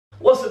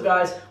What's up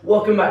guys,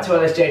 welcome back to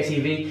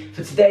LSJ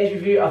For today's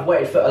review, I've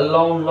waited for a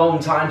long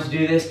time to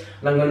do this,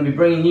 and I'm going to be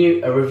bringing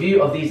you a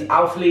review of these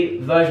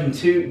Alphalete version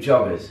 2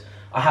 joggers.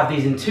 I have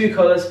these in two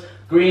colours,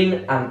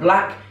 green and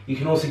black. You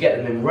can also get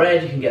them in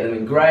red, you can get them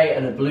in grey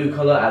and a blue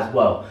colour as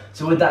well.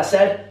 So with that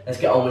said, let's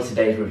get on with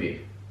today's review.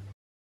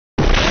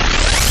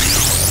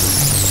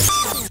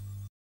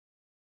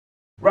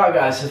 Right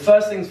guys, so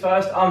first things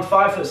first, I'm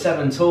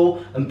 5'7"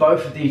 tall and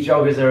both of these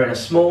joggers are in a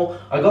small.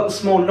 I got the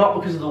small not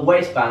because of the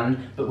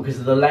waistband, but because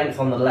of the length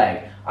on the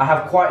leg. I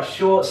have quite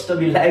short,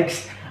 stubby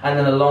legs and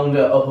then a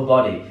longer upper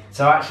body.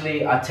 So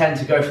actually, I tend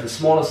to go for the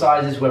smaller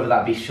sizes, whether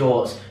that be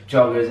shorts,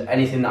 joggers,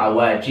 anything that I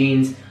wear,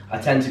 jeans. I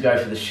tend to go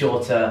for the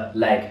shorter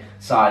leg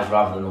size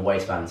rather than the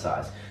waistband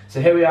size. So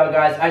here we are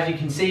guys, as you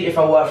can see, if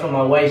I work from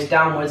my waist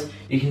downwards,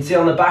 you can see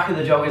on the back of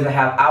the joggers they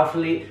have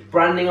Alphalete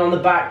branding on the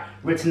back,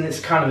 written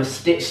this kind of a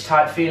stitch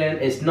type feeling.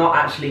 It's not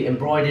actually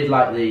embroidered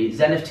like the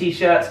Zenith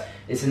t-shirts,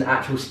 it's an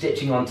actual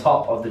stitching on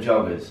top of the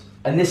joggers.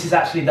 And this is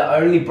actually the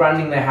only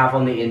branding they have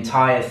on the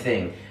entire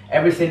thing.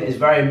 Everything is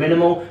very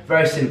minimal,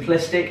 very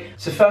simplistic.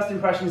 So first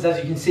impressions, as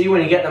you can see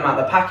when you get them out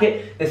of the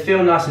packet, they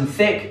feel nice and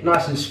thick,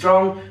 nice and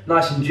strong,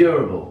 nice and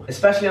durable.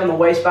 Especially on the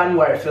waistband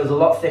where it feels a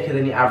lot thicker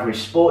than your average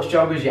sports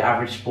joggers, your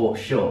average sports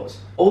shorts.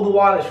 All the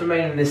while it's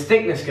remaining this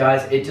thickness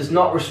guys, it does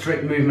not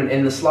restrict movement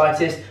in the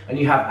slightest and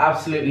you have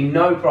absolutely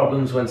no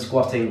problems when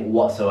squatting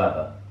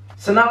whatsoever.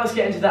 So now let's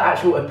get into the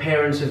actual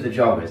appearance of the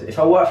joggers. If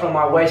I work from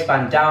my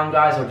waistband down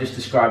guys, I'll just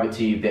describe it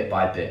to you bit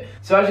by bit.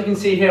 So as you can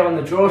see here on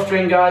the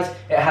drawstring guys,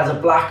 it has a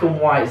black and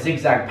white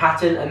zigzag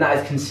pattern and that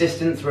is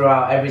consistent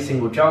throughout every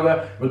single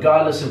jogger,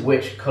 regardless of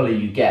which colour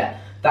you get.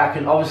 That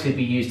can obviously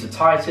be used to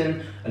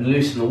tighten and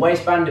loosen the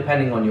waistband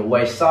depending on your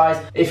waist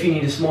size. If you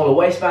need a smaller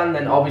waistband,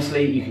 then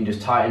obviously you can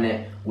just tighten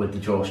it with the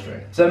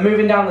drawstring. So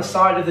moving down the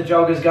side of the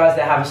joggers guys,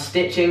 they have a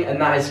stitching and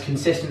that is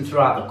consistent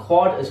throughout the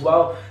quad as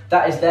well.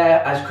 That is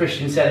there, as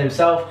Christian said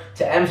himself,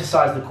 to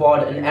emphasize the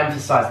quad and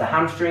emphasize the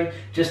hamstring,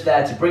 just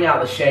there to bring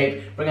out the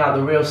shape, bring out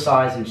the real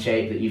size and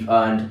shape that you've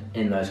earned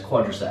in those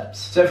quadriceps.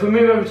 So if we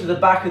move over to the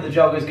back of the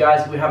joggers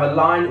guys, we have a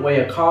line where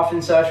your calf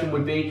insertion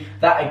would be.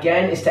 That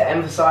again is to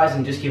emphasize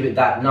and just give it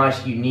that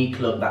nice unique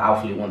look that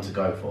Alphalete want to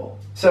go for.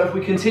 So if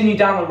we continue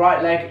down the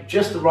right leg,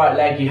 just the right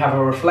leg, you have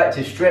a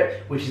reflective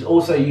strip which is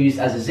also used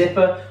as a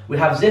zipper. We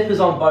have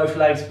zippers on both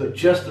legs but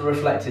just the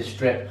reflective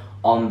strip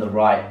on the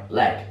right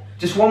leg.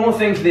 Just one more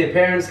thing for the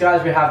appearance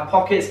guys, we have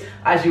pockets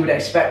as you would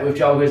expect with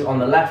joggers on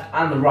the left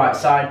and the right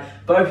side.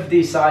 Both of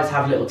these sides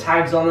have little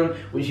tags on them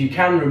which you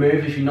can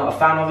remove if you're not a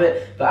fan of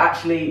it, but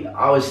actually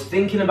I was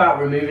thinking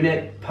about removing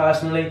it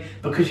personally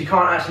because you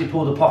can't actually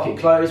pull the pocket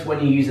closed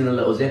when you're using the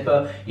little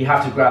zipper. You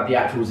have to grab the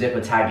actual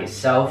zipper tag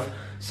itself,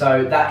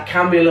 so that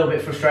can be a little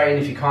bit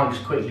frustrating if you can't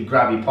just quickly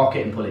grab your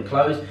pocket and pull it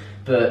closed.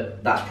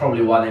 But that's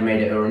probably why they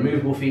made it a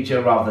removable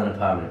feature rather than a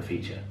permanent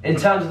feature. In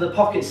terms of the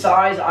pocket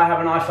size, I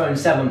have an iPhone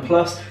 7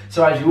 Plus,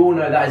 so as you all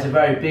know that is a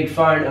very big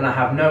phone and I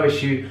have no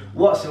issue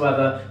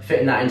whatsoever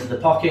fitting that into the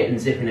pocket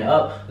and zipping it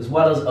up, as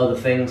well as other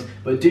things.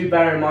 But do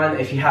bear in mind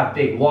that if you have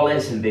big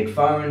wallets and big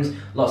phones,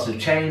 lots of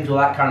change, all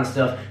that kind of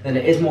stuff, then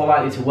it is more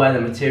likely to wear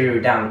the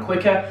material down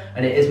quicker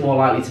and it is more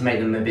likely to make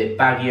them a bit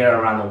baggier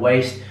around the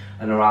waist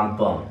and around the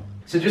bum.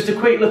 So just a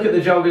quick look at the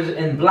joggers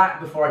in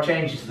black before I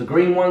change to the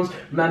green ones.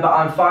 Remember,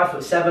 I'm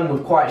 5'7"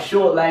 with quite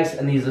short legs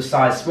and these are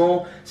size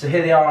small. So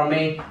here they are on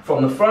me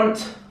from the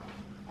front,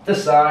 the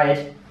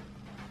side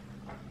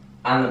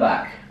and the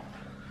back.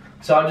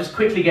 So I'll just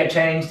quickly get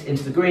changed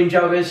into the green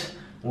joggers.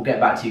 We'll get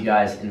back to you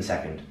guys in a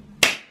second.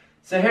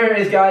 So here it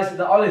is guys,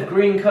 the olive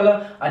green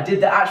colour. I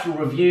did the actual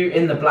review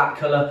in the black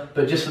colour,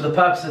 but just for the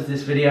purpose of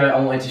this video,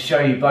 I wanted to show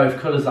you both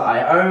colours that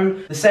I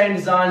own. The same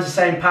designs, the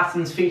same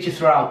patterns feature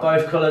throughout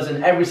both colours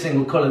and every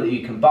single colour that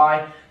you can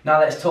buy. Now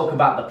let's talk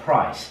about the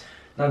price.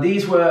 Now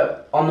these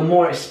were on the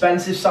more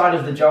expensive side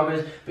of the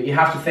joggers, but you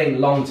have to think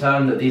long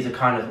term that these are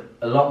kind of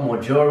a lot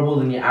more durable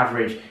than your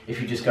average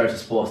if you just go to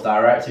Sports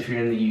Direct, if you're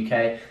in the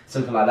UK,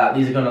 something like that.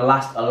 These are going to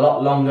last a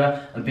lot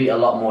longer and be a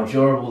lot more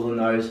durable than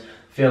those.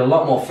 Feel a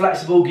lot more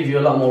flexible, give you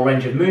a lot more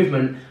range of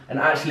movement, and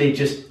actually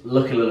just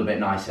look a little bit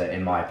nicer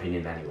in my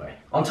opinion anyway.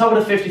 On top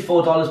of the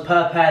 $54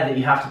 per pair that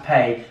you have to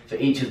pay for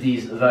each of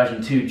these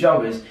version 2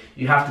 joggers,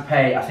 you have to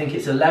pay, I think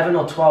it's $11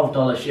 or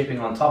 $12 shipping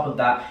on top of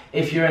that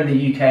if you're in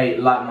the UK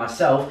like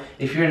myself.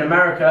 If you're in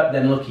America,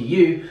 then lucky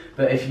you,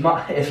 but if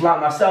like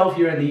myself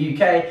you're in the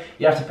UK,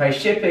 you have to pay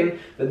shipping,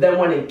 but then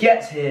when it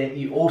gets here,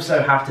 you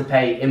also have to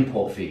pay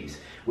import fees,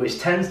 which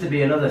tends to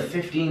be another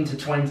 £15 to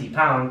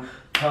 £20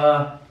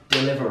 per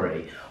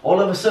delivery.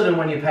 All of a sudden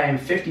when you're paying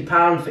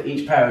 £50 for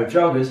each pair of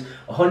joggers,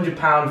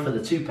 £100 for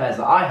the 2 pairs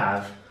that I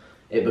have,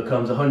 it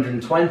becomes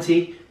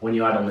 $120 when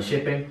you add on the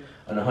shipping,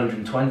 and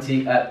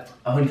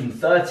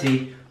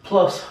 $130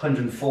 plus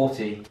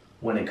 $140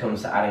 when it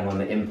comes to adding on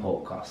the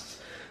import costs.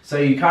 So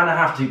you kind of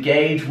have to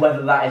gauge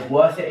whether that is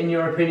worth it in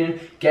your opinion,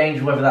 gauge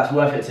whether that's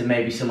worth it to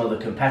maybe some other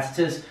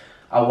competitors.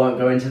 I won't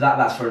go into that,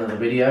 that's for another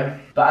video.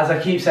 But as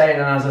I keep saying,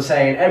 and as I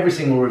say in every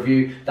single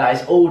review, that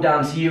is all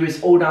down to you,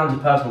 it's all down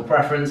to personal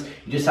preference.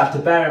 You just have to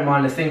bear in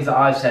mind the things that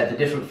I've said, the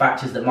different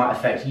factors that might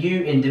affect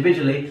you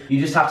individually.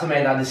 You just have to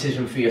make that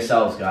decision for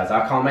yourselves, guys.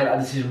 I can't make that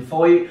decision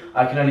for you.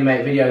 I can only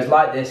make videos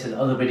like this and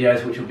other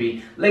videos which will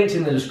be linked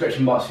in the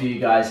description box for you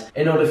guys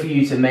in order for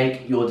you to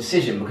make your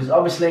decision, because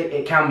obviously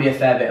it can be a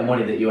fair bit of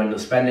money that you end up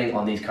spending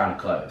on these kind of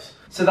clothes.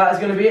 So that is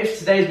going to be it for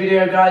today's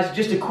video, guys.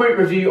 Just a quick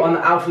review on the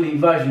Alphalete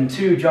version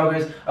 2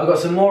 joggers. I've got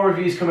some more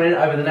reviews coming in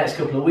over the next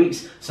couple of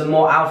weeks. Some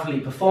more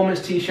Alphalete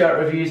performance t-shirt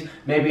reviews,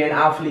 maybe an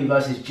Alphalete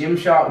versus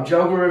Gymshark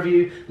jogger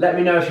review. Let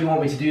me know if you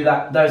want me to do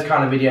those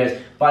kind of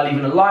videos by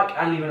leaving a like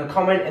and leaving a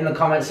comment in the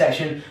comment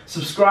section.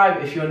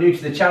 Subscribe if you're new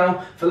to the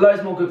channel for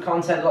loads more good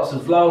content, lots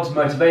of vlogs,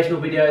 motivational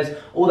videos,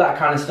 all that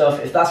kind of stuff.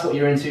 If that's what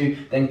you're into,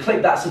 then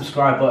click that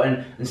subscribe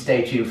button and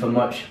stay tuned for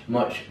much,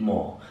 much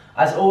more.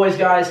 As always,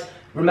 guys,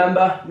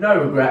 remember,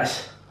 no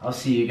regrets. I'll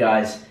see you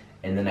guys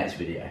in the next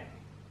video.